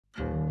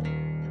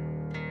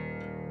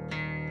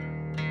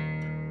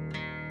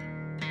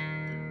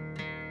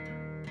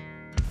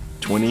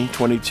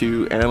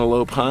2022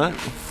 antelope hunt.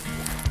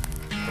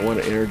 I want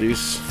to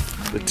introduce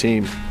the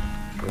team.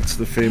 That's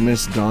the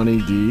famous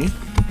Donnie D.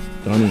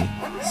 Donnie,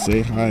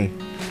 say hi.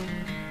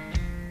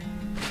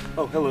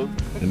 Oh, hello.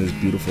 And his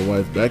beautiful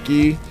wife,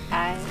 Becky.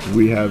 Hi.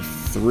 We have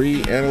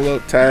 3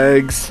 antelope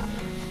tags.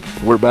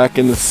 We're back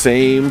in the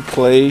same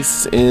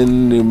place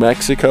in New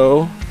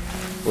Mexico.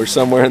 We're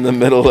somewhere in the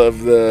middle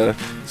of the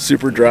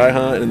super dry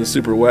hunt and the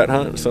super wet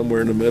hunt,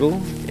 somewhere in the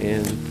middle,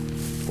 and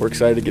we're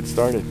excited to get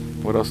started.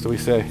 What else do we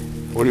say?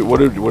 What do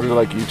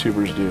like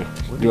YouTubers do?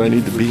 Do I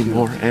need to be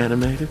more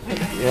animated?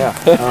 Yeah.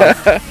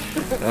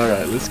 All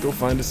right, let's go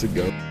find us a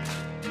goat.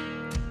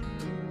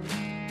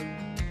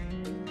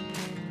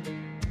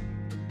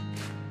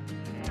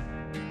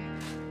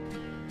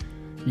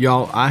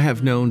 Y'all, I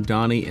have known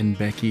Donnie and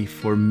Becky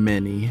for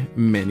many,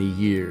 many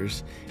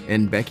years,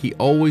 and Becky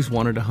always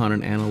wanted to hunt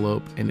an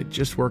antelope, and it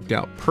just worked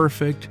out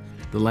perfect.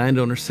 The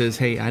landowner says,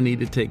 hey, I need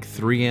to take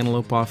 3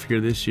 antelope off here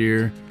this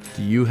year.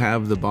 Do you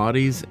have the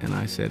bodies? And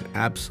I said,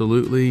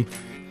 absolutely.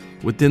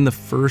 Within the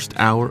first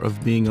hour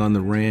of being on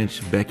the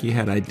ranch, Becky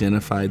had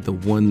identified the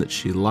one that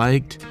she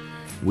liked.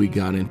 We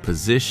got in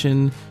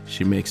position.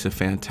 She makes a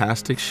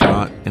fantastic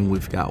shot, and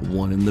we've got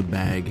one in the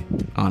bag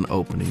on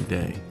opening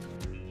day.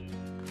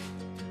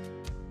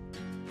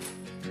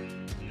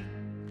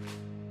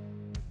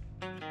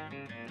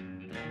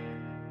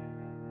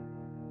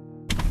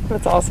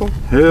 That's awesome.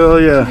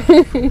 Hell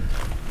yeah.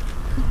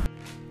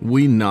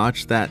 We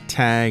notched that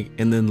tag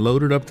and then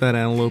loaded up that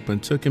antelope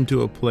and took him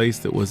to a place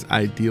that was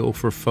ideal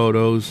for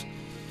photos.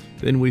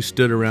 Then we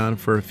stood around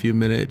for a few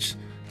minutes,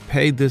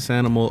 paid this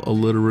animal a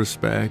little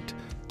respect,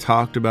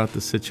 talked about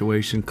the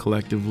situation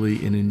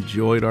collectively, and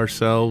enjoyed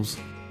ourselves.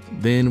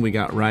 Then we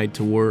got right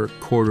to work,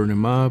 quartered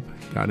him up,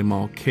 got him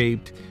all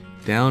caped,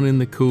 down in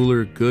the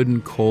cooler, good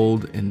and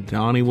cold, and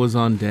Donnie was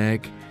on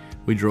deck.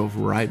 We drove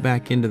right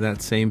back into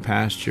that same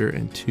pasture,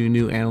 and 2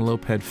 new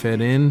antelope had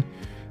fed in.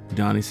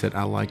 Donnie said,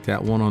 I like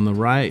that one on the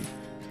right.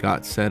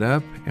 Got set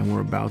up, and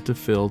we're about to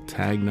fill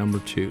tag number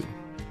 2.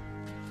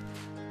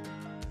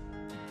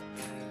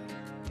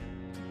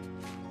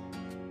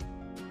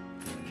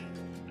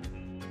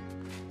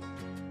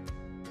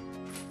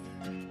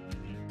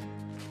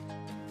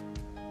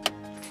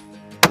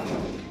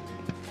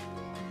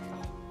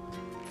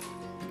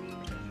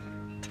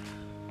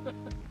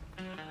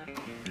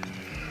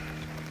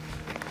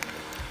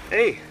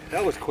 Hey,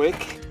 that was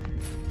quick.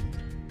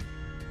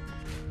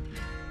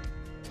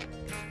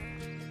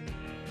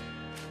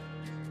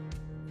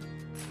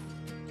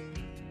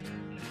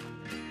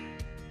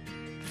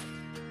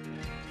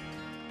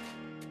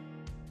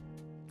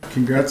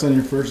 Congrats on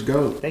your first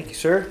goat. Thank you,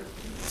 sir.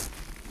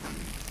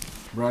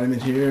 Brought him in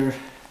here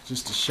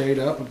just to shade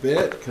up a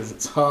bit because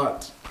it's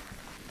hot.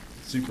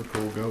 Super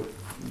cool goat.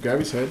 Grab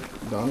his head,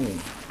 Donnie,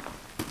 and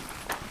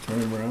turn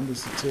him around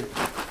just a tick.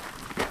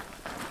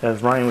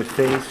 That's Ryan with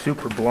face,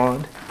 super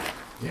blonde.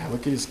 Yeah,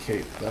 look at his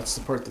cape. That's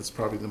the part that's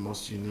probably the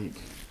most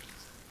unique.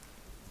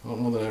 I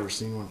don't know that I've ever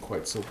seen one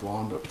quite so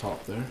blonde up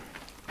top there.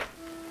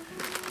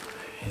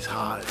 He's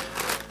hot.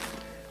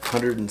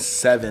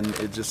 107,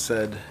 it just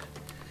said.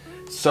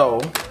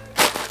 So,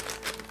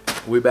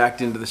 we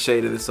backed into the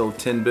shade of this old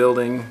tin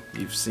building.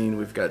 You've seen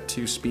we've got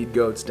 2 speed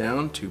goats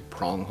down, 2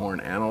 pronghorn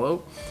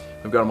antelope.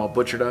 We've got them all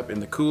butchered up in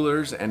the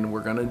coolers, and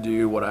we're gonna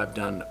do what I've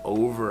done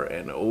over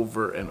and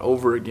over and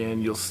over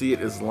again. You'll see it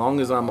as long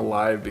as I'm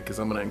alive, because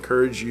I'm gonna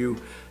encourage you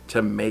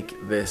to make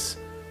this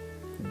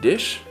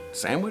dish,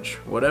 sandwich,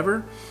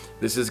 whatever.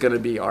 This is gonna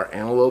be our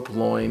antelope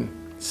loin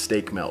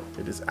steak melt.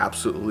 It is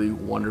absolutely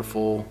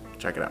wonderful.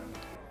 Check it out.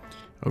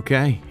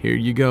 Okay, here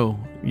you go.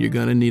 You're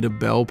gonna need a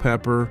bell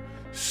pepper,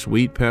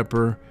 sweet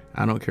pepper.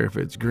 I don't care if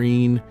it's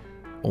green,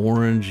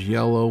 orange,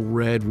 yellow,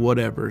 red,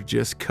 whatever.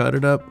 Just cut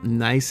it up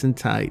nice and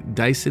tight.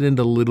 Dice it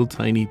into little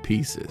tiny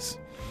pieces.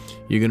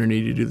 You're gonna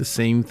need to do the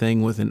same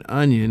thing with an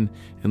onion,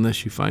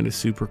 unless you find a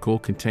super cool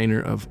container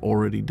of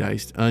already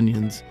diced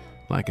onions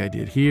like I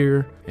did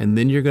here. And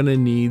then you're gonna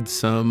need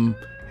some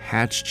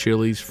hatch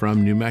chilies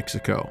from New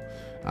Mexico.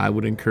 I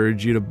would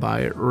encourage you to buy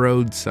it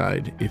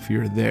roadside if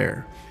you're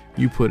there.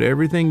 You put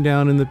everything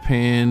down in the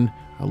pan,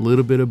 a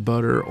little bit of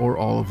butter or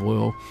olive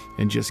oil,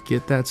 and just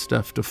get that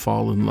stuff to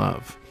fall in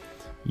love.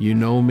 You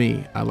know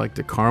me, I like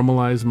to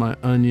caramelize my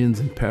onions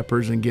and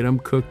peppers and get them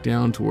cooked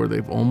down to where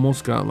they've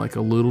almost got like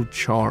a little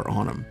char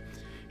on them.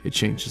 It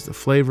changes the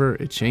flavor,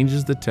 it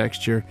changes the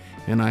texture,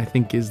 and I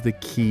think is the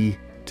key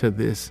to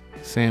this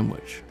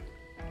sandwich.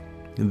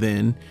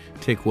 Then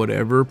take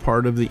whatever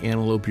part of the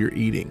antelope you're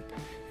eating.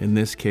 In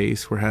this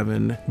case, we're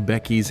having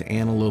Becky's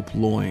antelope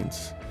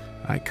loins.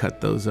 I cut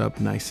those up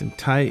nice and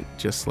tight,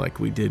 just like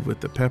we did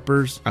with the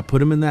peppers. I put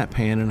them in that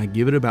pan and I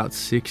give it about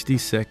 60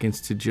 seconds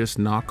to just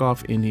knock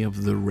off any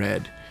of the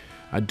red.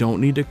 I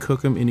don't need to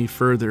cook them any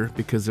further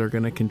because they're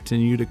gonna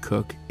continue to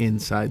cook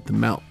inside the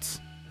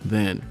melts.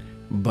 Then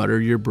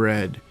butter your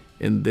bread.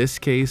 In this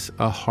case,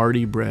 a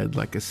hearty bread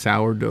like a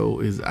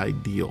sourdough is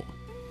ideal.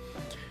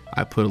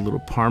 I put a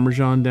little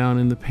Parmesan down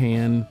in the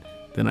pan,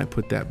 then I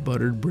put that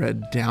buttered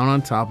bread down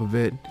on top of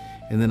it,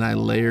 and then I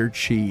layer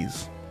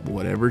cheese.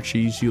 whatever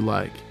cheese you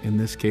like. In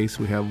this case,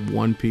 we have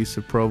 1 piece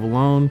of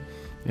provolone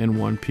and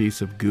 1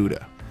 piece of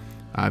Gouda.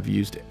 I've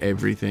used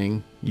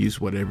everything.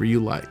 Use whatever you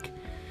like.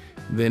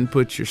 Then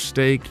put your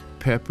steak,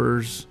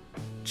 peppers,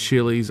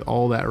 chilies,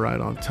 all that right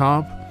on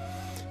top,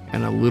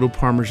 and a little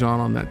Parmesan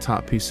on that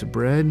top piece of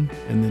bread,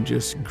 and then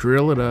just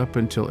grill it up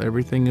until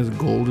everything is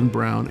golden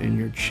brown and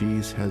your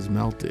cheese has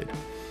melted.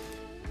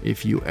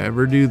 If you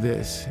ever do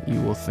this, you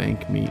will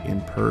thank me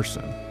in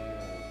person.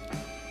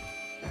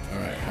 All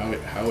right,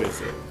 how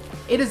is it?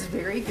 It is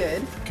very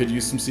good. Could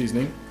use some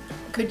seasoning.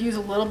 Could use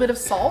a little bit of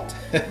salt,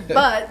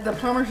 but the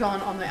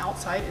Parmesan on the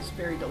outside is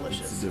very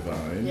delicious. It's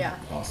divine. Yeah.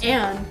 Awesome.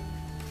 And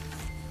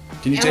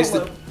Can you taste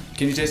antelope.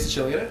 Can you taste the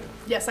chili in it?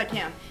 Yes, I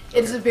can.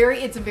 It's a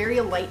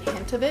very light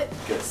hint of it.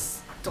 Good.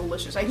 It's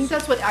delicious. I think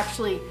that's what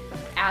actually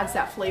adds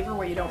that flavor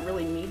where you don't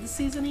really need the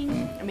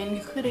seasoning. I mean,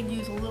 you could have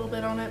used a little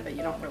bit on it, but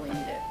you don't really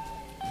need it.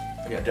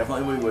 Yeah,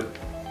 definitely we would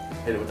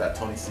hit it with that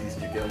Tony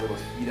season. You get a little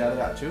heat out of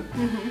that too.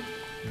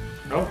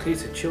 I don't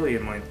taste the chili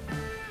in mine.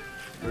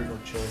 There's no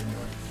chili in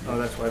yours. Oh,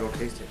 that's why I don't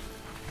taste it.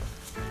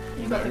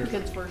 You got the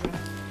kids' version.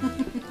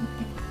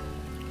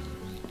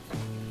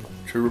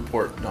 True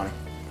report, Donnie.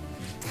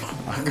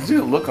 I can see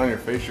the look on your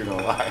face, you're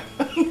gonna lie.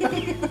 I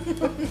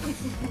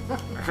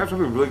have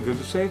something really good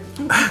to say.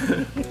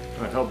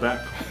 I held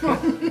back.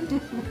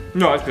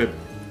 No, that's good.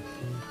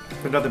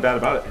 There's nothing bad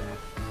about it.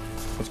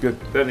 That's good.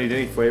 Doesn't need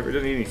any flavor,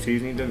 doesn't need any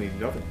seasoning, doesn't need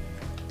nothing.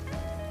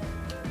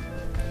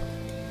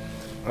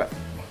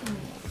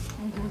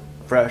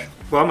 Fresh.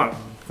 Well, I'm a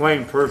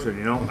plain person,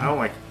 you know? I don't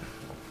like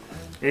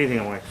anything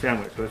on my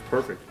sandwich, so it's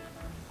perfect.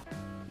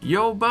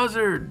 Yo,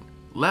 buzzard!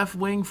 Left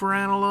wing for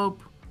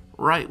antelope,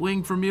 right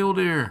wing for mule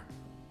deer.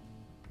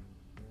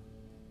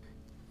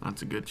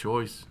 That's a good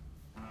choice.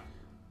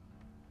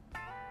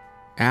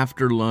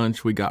 After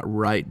lunch, we got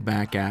right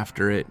back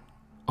after it.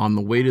 On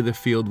the way to the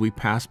field, we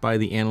passed by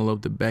the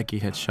antelope that Becky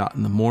had shot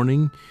in the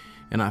morning,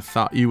 and I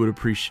thought you would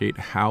appreciate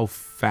how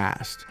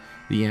fast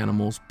the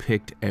animals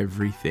picked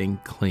everything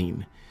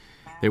clean.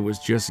 There was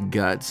just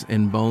guts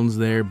and bones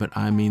there, but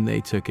I mean,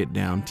 they took it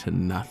down to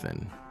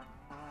nothing.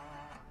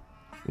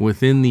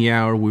 Within the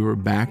hour, we were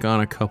back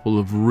on a couple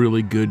of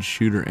really good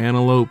shooter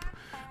antelope.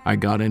 I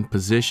got in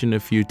position a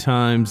few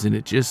times, and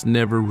it just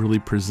never really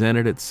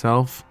presented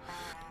itself.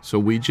 So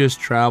we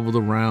just traveled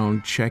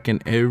around checking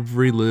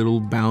every little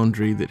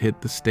boundary that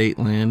hit the state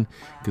land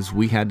because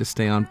we had to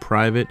stay on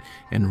private,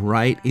 and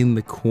right in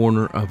the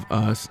corner of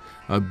us,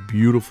 a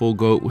beautiful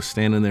goat was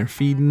standing there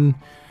feeding.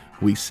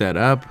 We set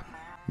up,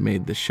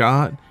 made the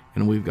shot,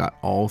 and we've got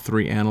all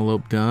 3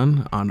 antelope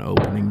done on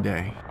opening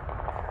day.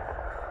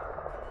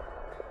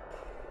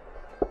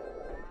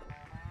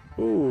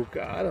 Ooh,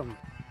 got him.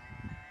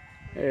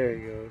 There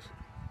he goes.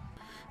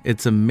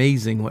 It's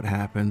amazing what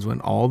happens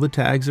when all the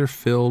tags are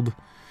filled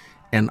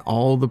and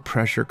all the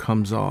pressure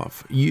comes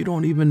off. You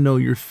don't even know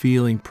you're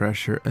feeling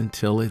pressure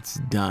until it's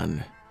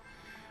done.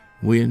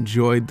 We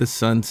enjoyed the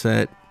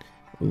sunset,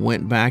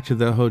 went back to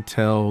the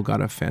hotel,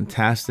 got a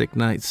fantastic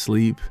night's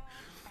sleep.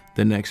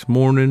 The next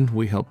morning,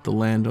 we helped the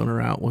landowner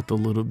out with a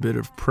little bit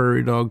of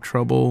prairie dog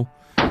trouble,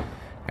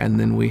 and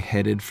then we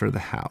headed for the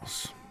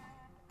house.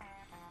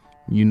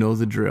 You know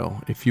the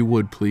drill. If you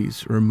would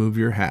please remove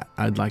your hat,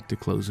 I'd like to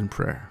close in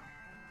prayer.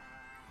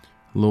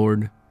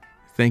 Lord,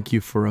 thank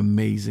you for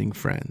amazing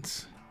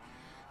friends.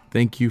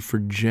 Thank you for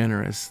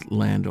generous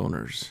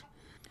landowners,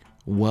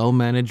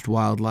 well-managed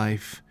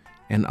wildlife,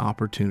 and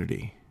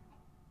opportunity.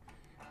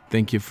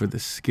 Thank you for the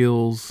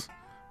skills,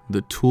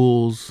 the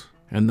tools,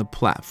 and the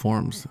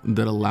platforms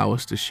that allow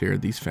us to share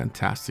these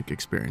fantastic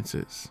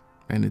experiences.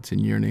 And it's in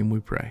your name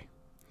we pray.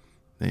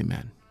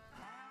 Amen.